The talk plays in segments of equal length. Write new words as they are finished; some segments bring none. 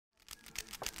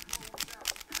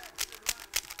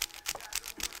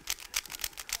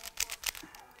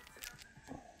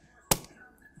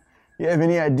You have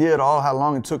any idea at all how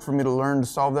long it took for me to learn to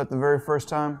solve that the very first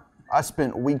time? I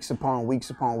spent weeks upon weeks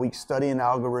upon weeks studying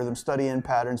algorithms, studying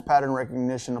patterns, pattern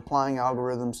recognition, applying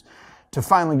algorithms to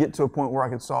finally get to a point where I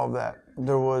could solve that.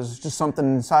 There was just something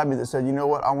inside me that said, you know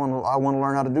what, I want to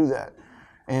learn how to do that.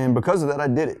 And because of that, I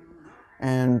did it.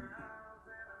 And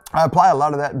I apply a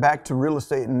lot of that back to real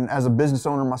estate, and as a business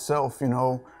owner myself, you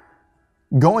know,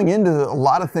 going into a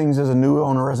lot of things as a new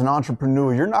owner, as an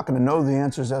entrepreneur, you're not going to know the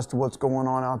answers as to what's going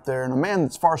on out there. And a man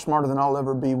that's far smarter than I'll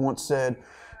ever be once said,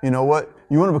 you know what,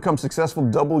 you want to become successful,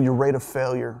 double your rate of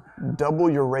failure. Double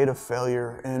your rate of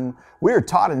failure. And we are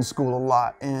taught in school a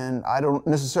lot, and I don't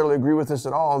necessarily agree with this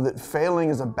at all, that failing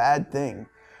is a bad thing.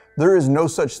 There is no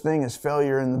such thing as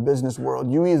failure in the business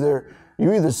world. You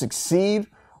either succeed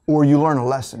or you learn a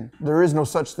lesson. There is no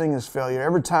such thing as failure.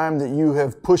 Every time that you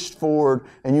have pushed forward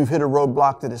and you've hit a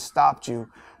roadblock that has stopped you,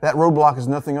 that roadblock is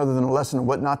nothing other than a lesson of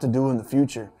what not to do in the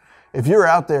future. If you're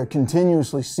out there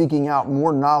continuously seeking out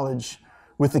more knowledge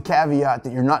with the caveat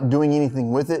that you're not doing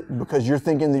anything with it because you're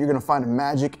thinking that you're going to find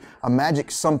a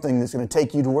magic something that's going to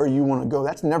take you to where you want to go,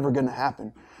 that's never going to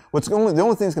happen. The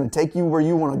only thing that's going to take you where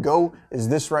you want to go is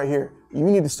this right here. You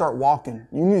need to start walking.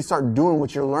 You need to start doing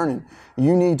what you're learning.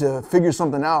 You need to figure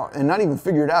something out, and not even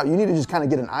figure it out. You need to just kind of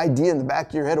get an idea in the back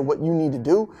of your head of what you need to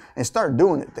do and start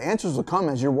doing it. The answers will come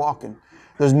as you're walking.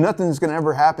 There's nothing that's going to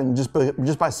ever happen just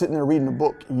by sitting there reading a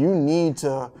book. You need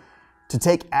to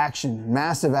take action,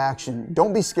 massive action.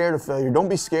 Don't be scared of failure. Don't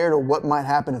be scared of what might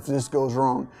happen if this goes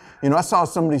wrong. You know, I saw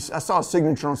a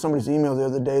signature on somebody's email the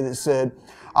other day that said,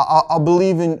 I'll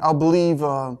believe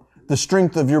the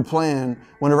strength of your plan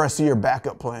whenever I see your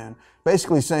backup plan.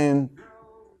 Basically saying,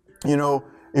 you know,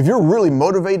 if you're really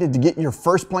motivated to get your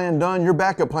first plan done, your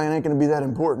backup plan ain't going to be that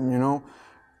important, you know.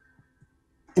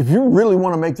 If you really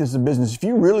want to make this a business, if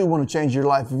you really want to change your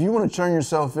life, if you want to turn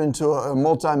yourself into a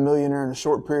multi-millionaire in a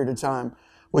short period of time,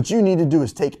 what you need to do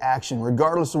is take action,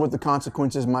 regardless of what the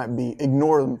consequences might be.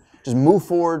 Ignore them. Just move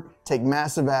forward, take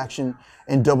massive action,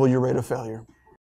 and double your rate of failure.